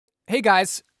Hey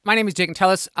guys, my name is Jake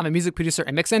Tellis. I'm a music producer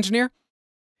and mix engineer.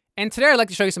 And today I'd like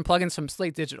to show you some plugins from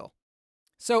Slate Digital.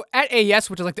 So at AES,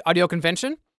 which is like the audio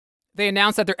convention, they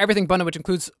announced that their Everything bundle, which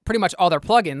includes pretty much all their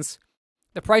plugins,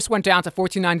 the price went down to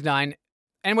 $14.99.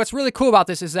 And what's really cool about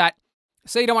this is that,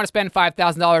 say you don't want to spend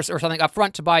 $5,000 or something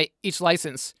upfront to buy each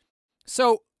license.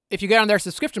 So if you get on their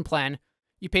subscription plan,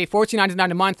 you pay $14.99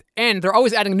 a month, and they're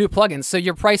always adding new plugins, so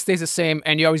your price stays the same,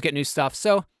 and you always get new stuff.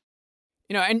 So,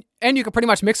 you know, and you can pretty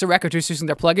much mix a record just using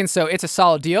their plugins, so it's a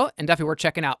solid deal, and definitely worth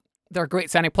checking out. They're great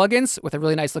sounding plugins with a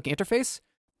really nice looking interface,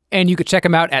 and you could check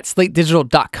them out at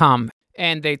slatedigital.com,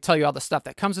 and they tell you all the stuff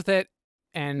that comes with it,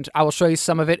 and I will show you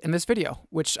some of it in this video,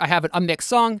 which I have an unmixed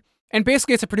song, and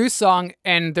basically it's a produced song,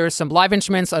 and there's some live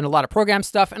instruments and a lot of program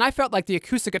stuff, and I felt like the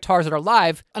acoustic guitars that are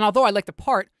live, and although I like the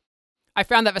part, I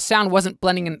found that the sound wasn't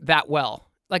blending in that well.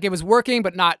 Like, it was working,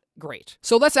 but not great.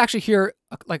 So let's actually hear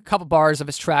a couple bars of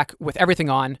his track with everything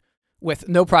on, with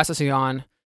no processing on.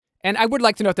 And I would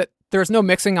like to note that there's no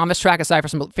mixing on this track aside for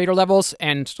some fader levels,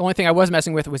 and the only thing I was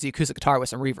messing with was the acoustic guitar with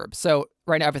some reverb. So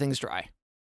right now everything's dry.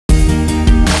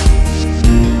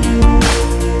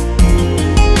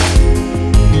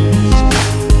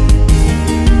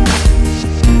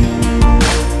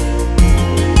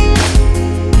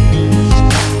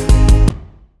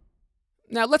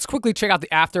 Now let's quickly check out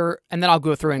the after, and then I'll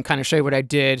go through and kind of show you what I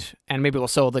did, and maybe we'll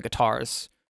solo the guitars.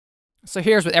 So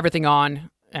here's with everything on,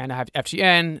 and I have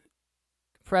FGN,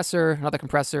 compressor, another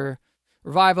compressor,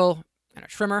 revival, and a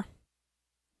trimmer.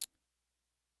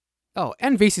 Oh,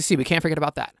 and VCC, we can't forget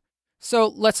about that. So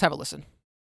let's have a listen.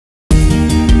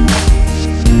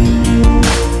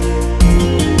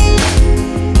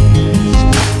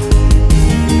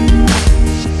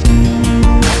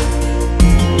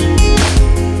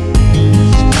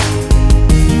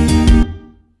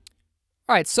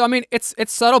 All right, so I mean, it's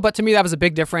subtle, but to me that was a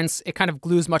big difference. It kind of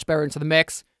glues much better into the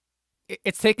mix.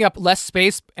 It's taking up less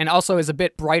space and also is a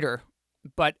bit brighter,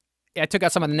 but I took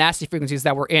out some of the nasty frequencies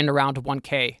that were in around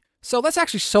 1K. So let's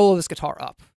actually solo this guitar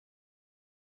up.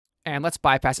 And let's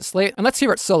bypass the Slate, and let's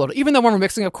hear it soloed. Even though when we're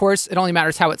mixing, of course, it only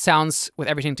matters how it sounds with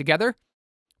everything together.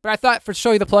 But I thought to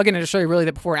show you the plugin and to show you really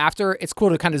the before and after, it's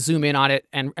cool to kind of zoom in on it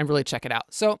and really check it out.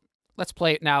 So let's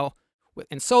play it now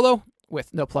in solo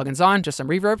with no plugins on, just some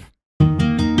reverb.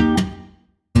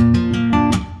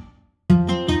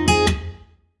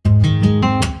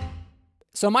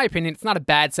 So in my opinion, it's not a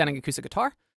bad sounding acoustic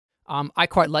guitar. I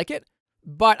quite like it,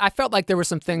 but I felt like there were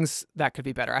some things that could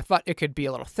be better. I thought it could be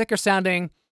a little thicker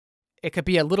sounding. It could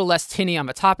be a little less tinny on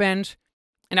the top end,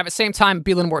 and at the same time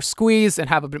be a little more squeeze and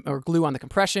have a bit more glue on the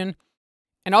compression,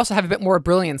 and also have a bit more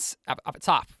brilliance up the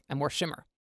top and more shimmer.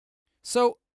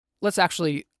 So let's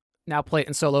actually now play it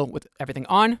in solo with everything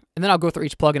on, and then I'll go through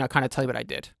each plugin and I'll kind of tell you what I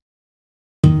did.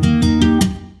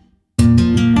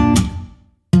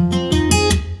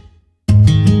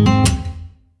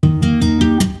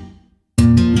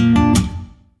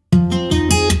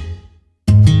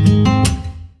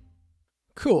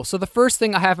 Cool, so the first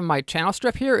thing I have in my channel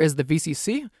strip here is the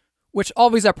VCC, which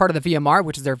always are part of the VMR,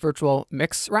 which is their virtual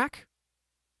mix rack.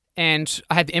 And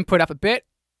I had the input up a bit,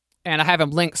 and I have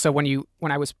them linked, so when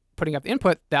I was putting up the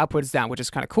input, the output is down, which is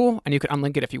kind of cool, and you can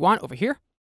unlink it if you want over here.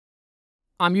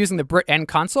 I'm using the Brit N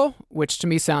console, which to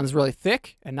me sounds really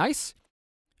thick and nice.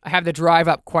 I have the drive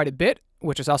up quite a bit,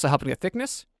 which is also helping the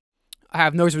thickness. I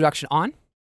have noise reduction on.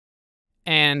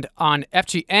 And on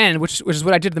FGN, which is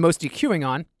what I did the most EQing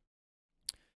on,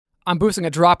 I'm boosting a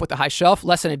drop with the high shelf,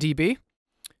 less than a dB.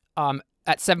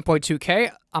 At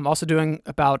 7.2K, I'm also doing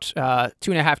about 2.5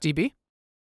 dB.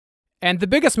 And the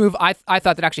biggest move I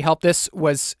thought that actually helped this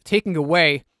was taking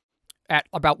away at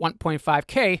about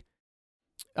 1.5K,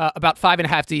 about 5.5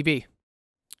 dB,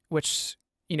 which,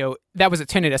 you know, that was a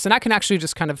tinnitus. And I can actually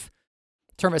just kind of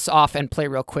turn this off and play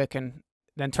real quick and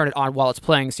then turn it on while it's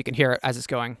playing so you can hear it as it's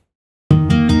going.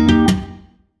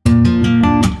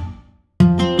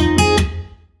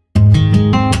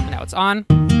 It's on.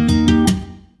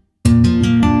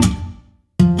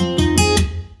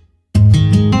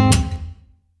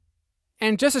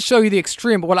 And just to show you the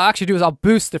extreme, what I'll actually do is I'll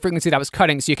boost the frequency that I was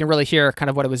cutting so you can really hear kind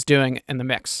of what it was doing in the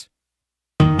mix.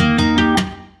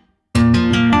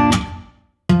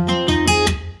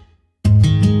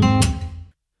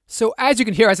 So as you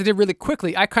can hear, as I did really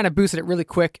quickly, I kind of boosted it really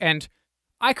quick, and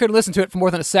I could listen to it for more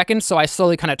than a second, so I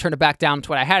slowly kind of turned it back down to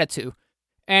what I had it to.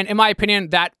 And in my opinion,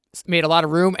 that made a lot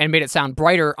of room and made it sound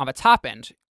brighter on the top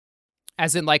end,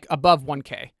 as in like above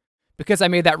 1K, because I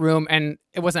made that room and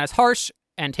it wasn't as harsh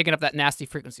and taking up that nasty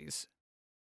frequencies.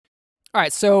 All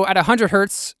right, so at 100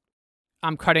 Hertz,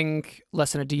 I'm cutting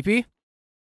less than a dB.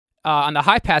 On the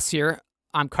high pass here,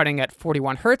 I'm cutting at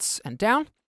 41 Hertz and down.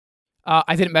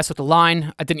 I didn't mess with the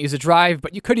line. I didn't use a drive,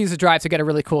 but you could use a drive to get a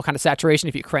really cool kind of saturation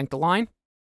if you crank the line.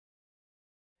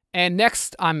 And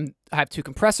next, I have two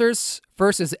compressors.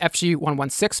 First is the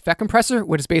FG116 FET compressor,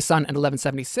 which is based on an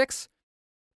 1176.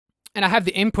 And I have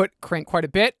the input cranked quite a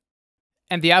bit,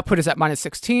 and the output is at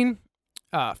 -16,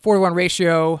 4:1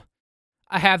 ratio.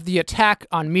 I have the attack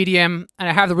on medium, and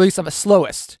I have the release on the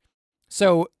slowest,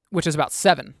 so which is about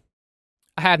 7.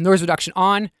 I have noise reduction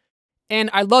on, and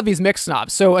I love these mix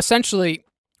knobs. So essentially,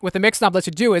 what the mix knob lets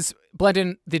you do is blend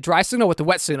in the dry signal with the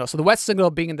wet signal. So the wet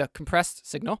signal being the compressed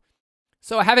signal.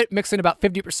 So I have it mixed in about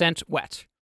 50% wet.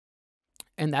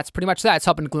 And that's pretty much that. It's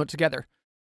helping to glue it together.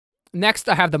 Next,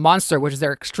 I have the Monster, which is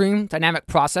their extreme dynamic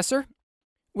processor,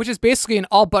 which is basically an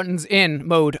all buttons in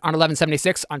mode on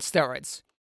 1176 on steroids.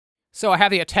 So I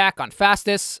have the attack on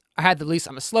fastest. I had the release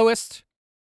on the slowest.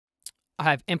 I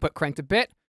have input cranked a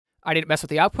bit. I didn't mess with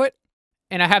the output.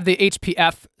 And I have the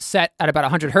HPF set at about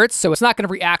 100 hertz, so it's not going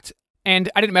to react.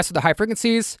 And I didn't mess with the high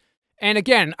frequencies. And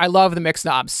again, I love the mix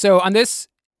knobs. So on this,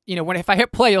 if I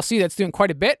hit play, you'll see that it's doing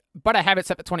quite a bit, but I have it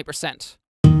set to 20%.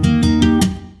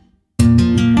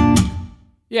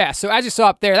 Yeah, so as you saw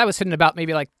up there, that was hitting about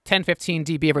maybe like 10-15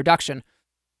 dB of reduction.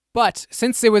 But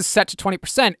since it was set to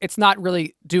 20%, it's not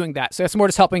really doing that. So it's more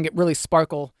just helping it really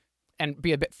sparkle and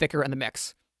be a bit thicker in the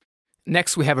mix.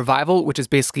 Next, we have Revival, which is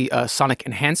basically a sonic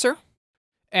enhancer.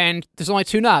 And there's only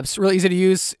 2 knobs, really easy to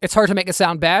use. It's hard to make it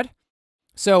sound bad.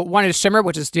 So one is Shimmer,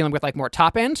 which is dealing with like more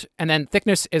top end, and then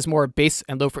Thickness is more bass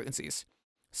and low frequencies.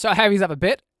 So I have these up a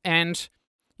bit, and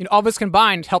all this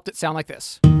combined helped it sound like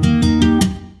this.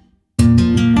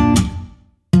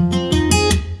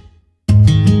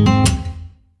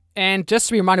 And just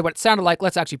to be reminded what it sounded like,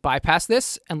 let's actually bypass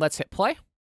this and let's hit play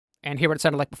and hear what it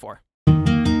sounded like before.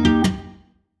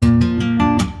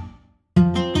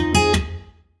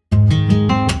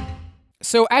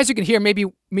 So as you can hear, maybe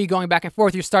me going back and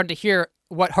forth, you're starting to hear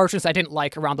what harshness I didn't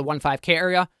like around the 1.5K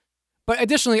area. But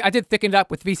additionally, I did thicken it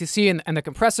up with VCC and the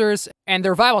compressors, and the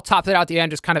Revival topped it out at the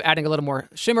end, just kind of adding a little more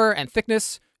shimmer and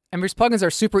thickness. And these plugins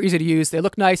are super easy to use. They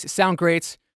look nice, sound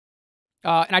great.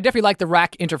 And I definitely like the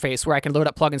rack interface where I can load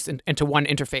up plugins into one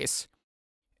interface.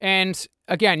 And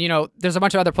again, there's a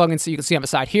bunch of other plugins that you can see on the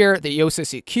side here. The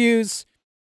Iosis EQs,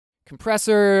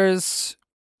 compressors,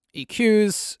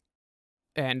 EQs,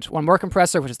 and one more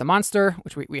compressor, which is the Monster,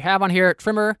 which we have on here,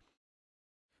 trimmer,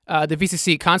 the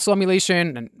VCC console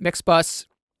emulation, and mix bus.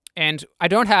 And I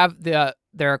don't have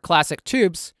their classic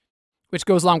tubes, which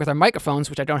goes along with our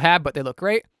microphones, which I don't have, but they look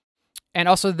great. And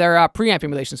also their preamp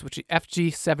emulations, which are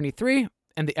FG73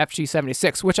 and the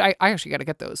FG76, which I actually got to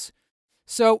get those.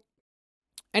 So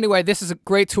anyway, this is a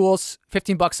great tools,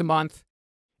 $15 a month.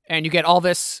 And you get all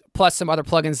this, plus some other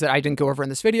plugins that I didn't go over in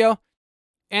this video.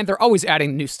 And they're always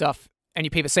adding new stuff, and you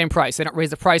pay the same price. They don't raise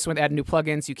the price when they add new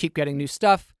plugins. You keep getting new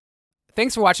stuff.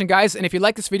 Thanks for watching, guys. And if you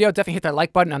like this video, definitely hit that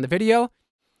like button on the video.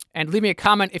 And leave me a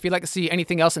comment if you'd like to see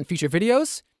anything else in future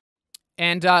videos.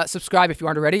 And subscribe if you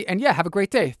aren't already. And yeah, have a great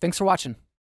day. Thanks for watching.